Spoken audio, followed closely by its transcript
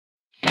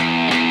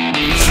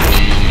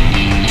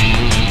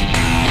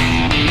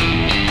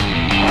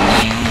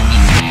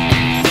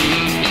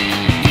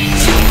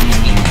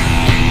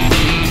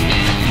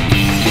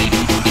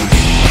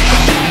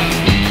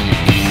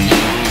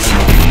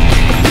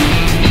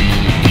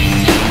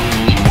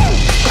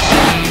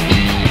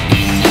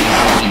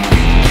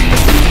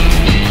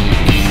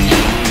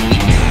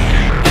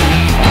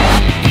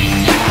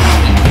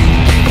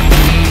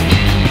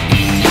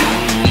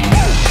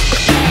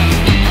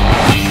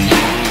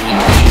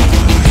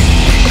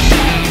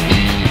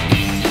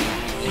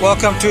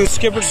Welcome to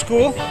Skipper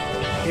School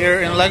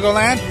here in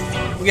Legoland.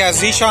 We got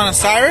Zeeshan and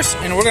Cyrus,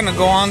 and we're gonna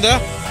go on the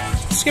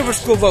Skipper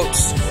School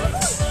boats.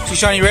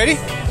 Zeeshan, you ready?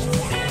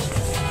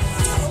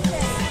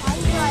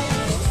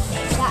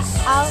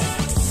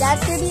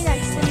 That's gonna be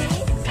next to me.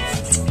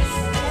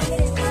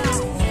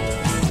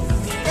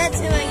 That's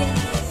who I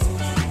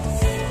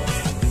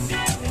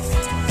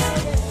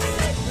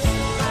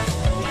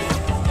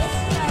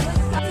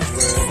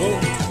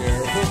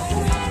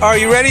get. Are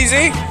you ready,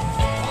 Z?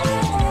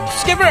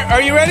 Skipper,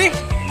 are you ready?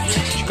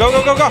 Go,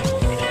 go, go, go.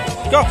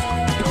 Go.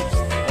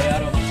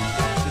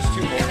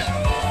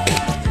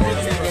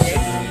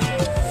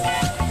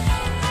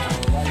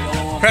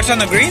 Press on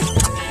the green.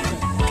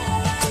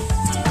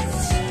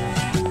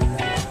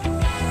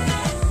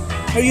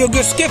 Are you a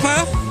good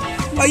skipper?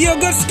 Are you a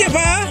good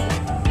skipper?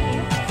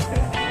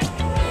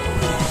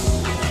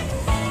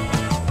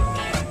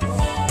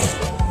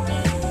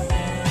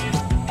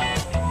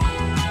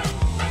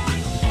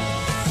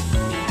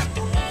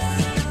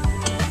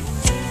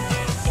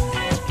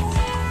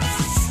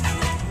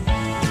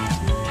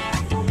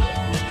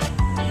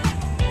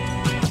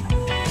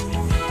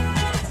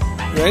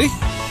 Ready?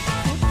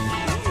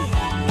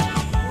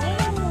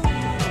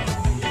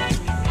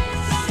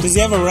 Does he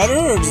have a rudder,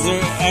 or is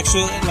there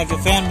actually like a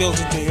fan built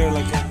into here?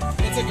 Like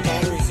it's like a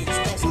battery, so you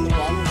just press on the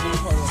bottom of the green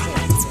part of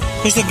the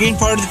pedal. Push the green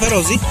part of the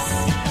pedal, Z.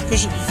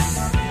 Push it.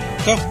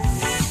 Go.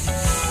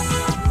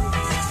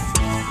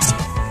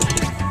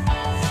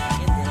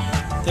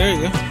 There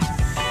you go.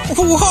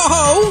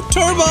 Whoa!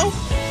 Turbo!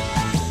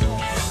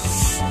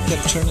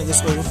 Gotta turn it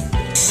this way.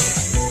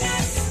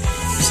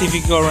 See if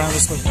you can go around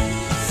this way.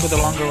 Go the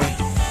longer way.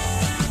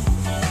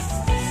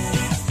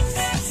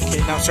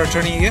 Okay, now start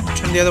turning again.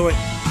 Turn the other way.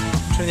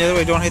 Turn the other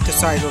way. Don't hit the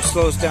side. It'll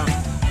slow us down.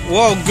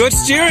 Whoa, good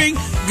steering.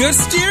 Good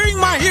steering,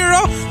 my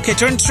hero. Okay,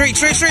 turn straight,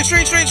 straight, straight,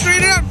 straight, straight,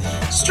 straight it out.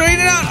 Straight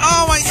it out.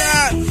 Oh my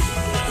God.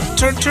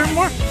 Turn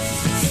more.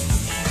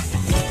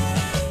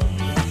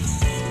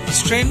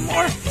 Straighten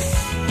more.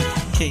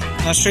 Okay,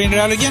 now straighten it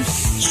out again.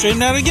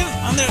 Straighten it out again.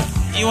 On there.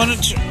 You want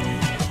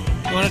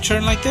to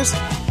turn like this.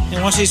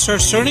 And once it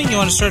starts turning, you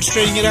want to start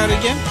straightening it out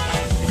again.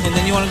 And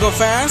then you want to go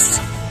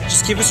fast.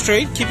 Just keep it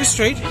straight. Keep it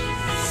straight.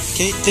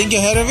 Okay, think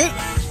ahead of it.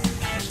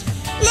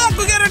 Look,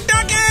 we got a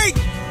ducky!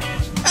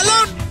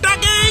 Hello,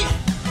 ducky!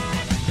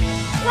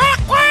 Quack,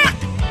 quack!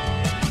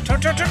 Turn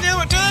the other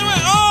way, turn the other way.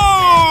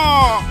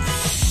 Oh!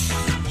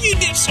 You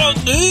did so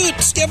good,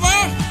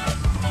 Skipper!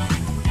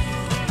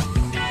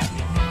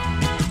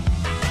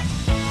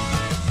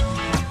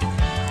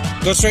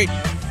 Go straight.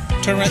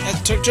 Turn right.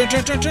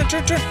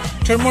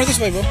 Turn more this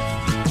way, bro.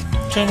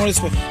 Turn more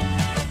this way.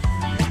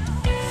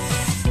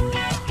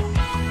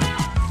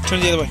 Turn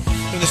the other way.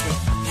 Turn this way.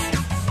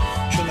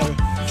 Turn that way.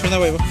 Turn that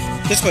way, bro.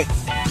 This way.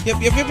 Yep.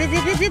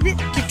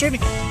 Keep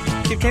turning.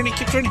 Keep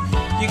turning.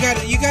 You got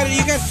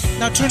it.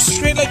 Now turn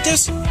straight like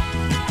this.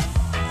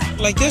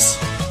 Like this.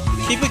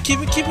 Keep it.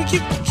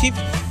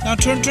 Now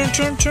turn.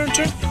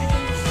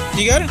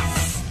 You got it?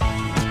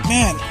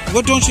 Man,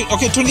 what don't you...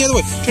 Okay, turn the other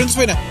way. Turn this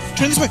way now.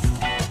 Turn this way.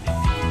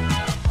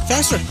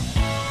 Faster.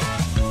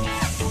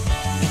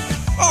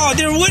 Oh,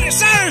 they're winning.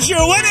 Cyrus,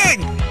 you're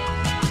winning.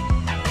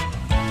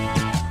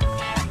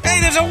 Hey,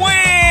 there's a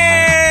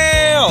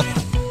whale.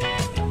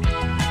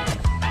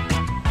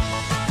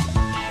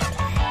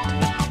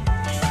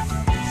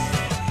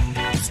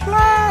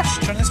 Splash.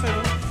 Turn this way,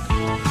 bro.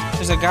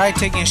 There's a guy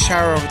taking a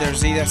shower over there,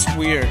 Z. That's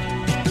weird.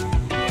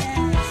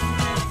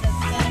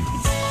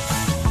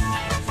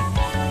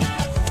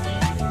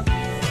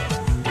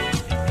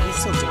 You're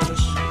so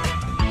ticklish.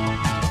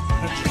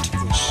 You're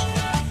ticklish.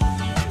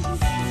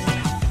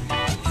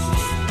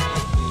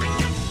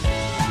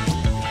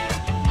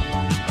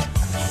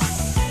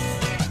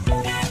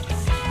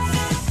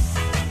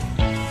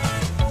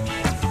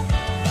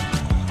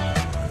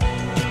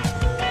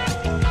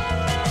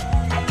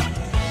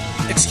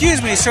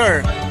 Excuse me,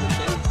 sir.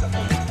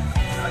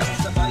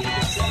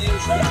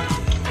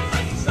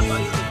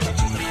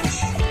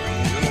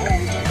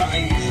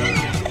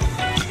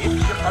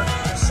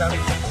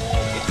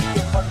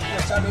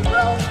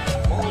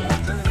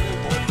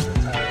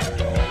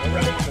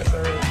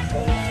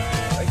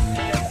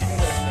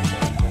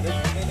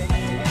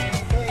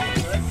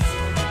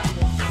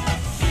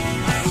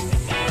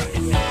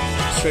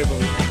 Straight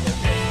boy.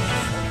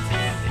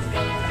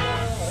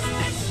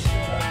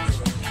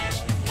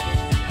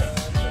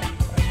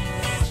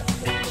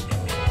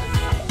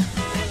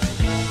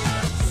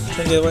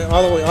 Turn the other way,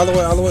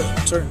 all the way.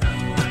 Turn.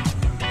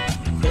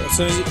 Okay, as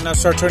soon as you, now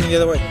start turning the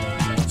other way.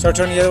 Start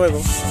turning the other way,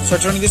 bro.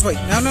 Start turning this way.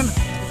 No.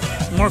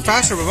 More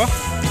faster, bro.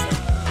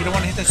 You don't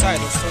want to hit the side.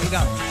 It'll slow you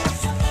down.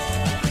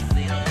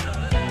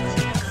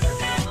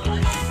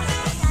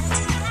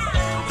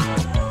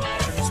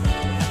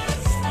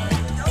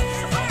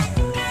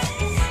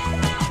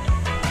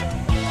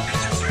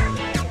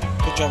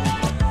 Good job, bro.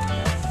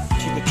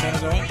 Keep the train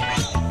going.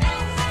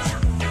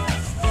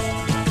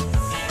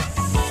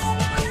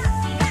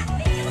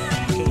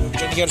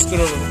 Okay, you gotta scoot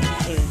over.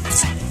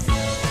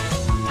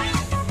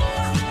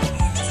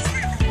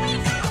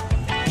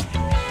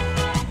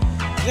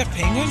 There you go. there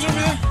penguins over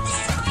there?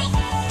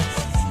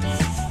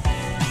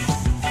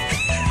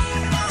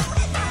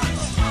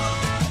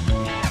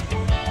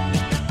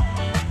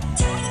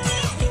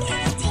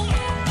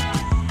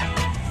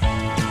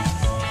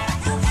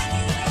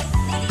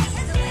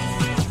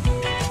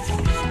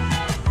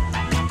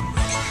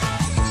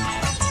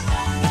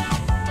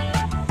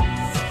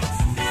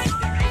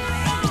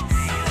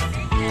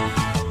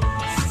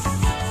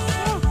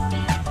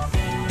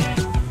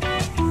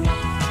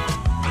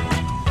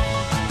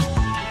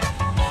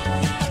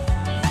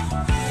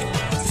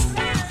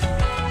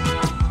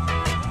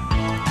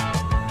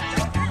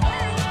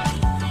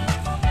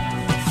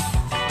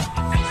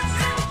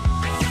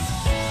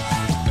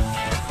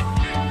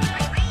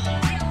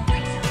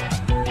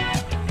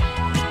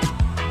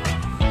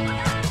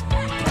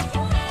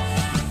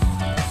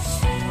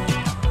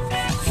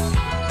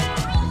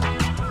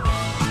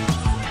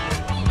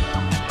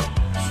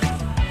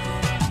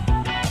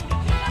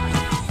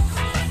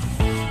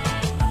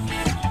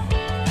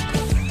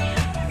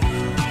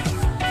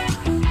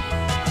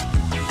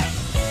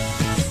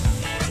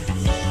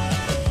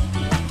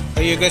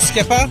 Are you a good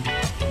skipper?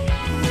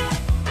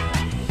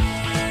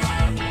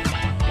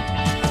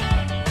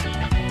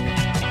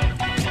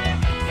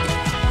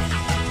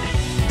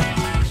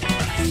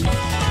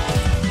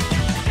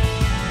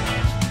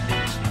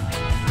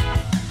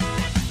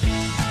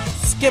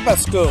 Skipper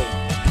school.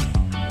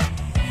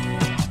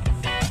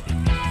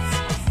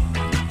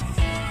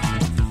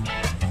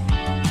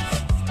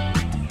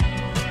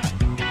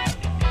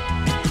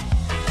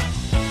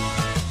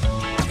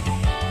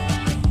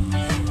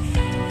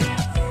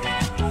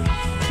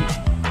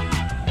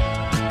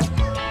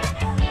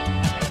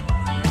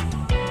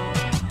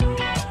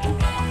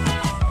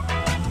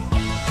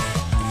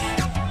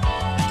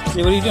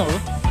 What are you doing, bro?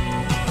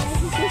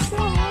 This is so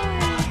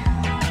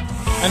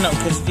hard. I know,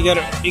 cause you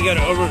gotta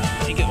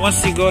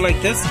once you go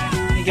like this,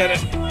 you gotta.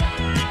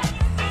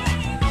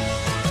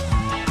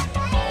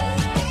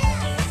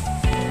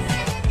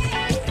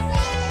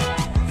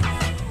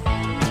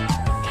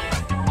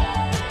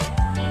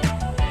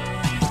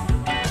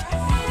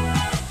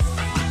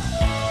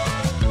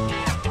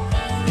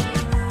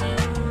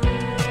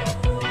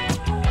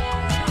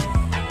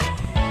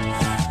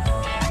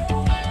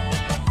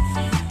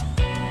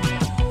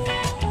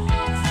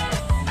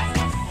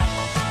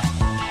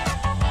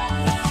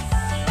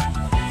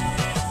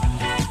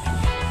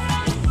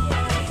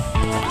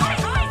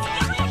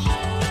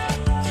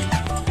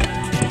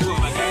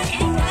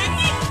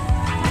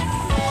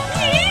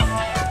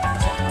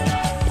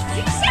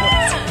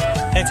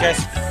 Thanks, guys.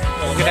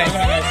 Have a good night,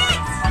 guys.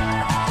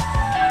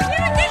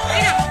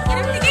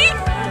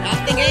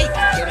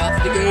 Get off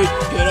the gate.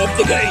 Get off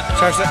the gate.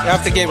 Charge that. Get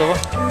off the gate, Bubba.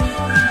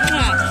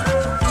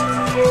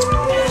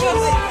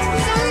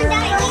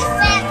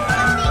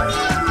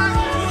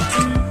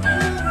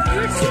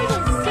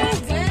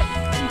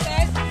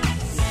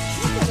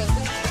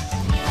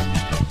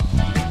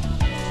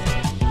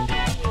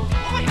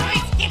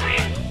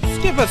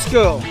 Skip at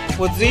school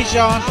with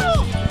Zeeshan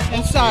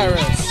and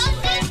Cyrus.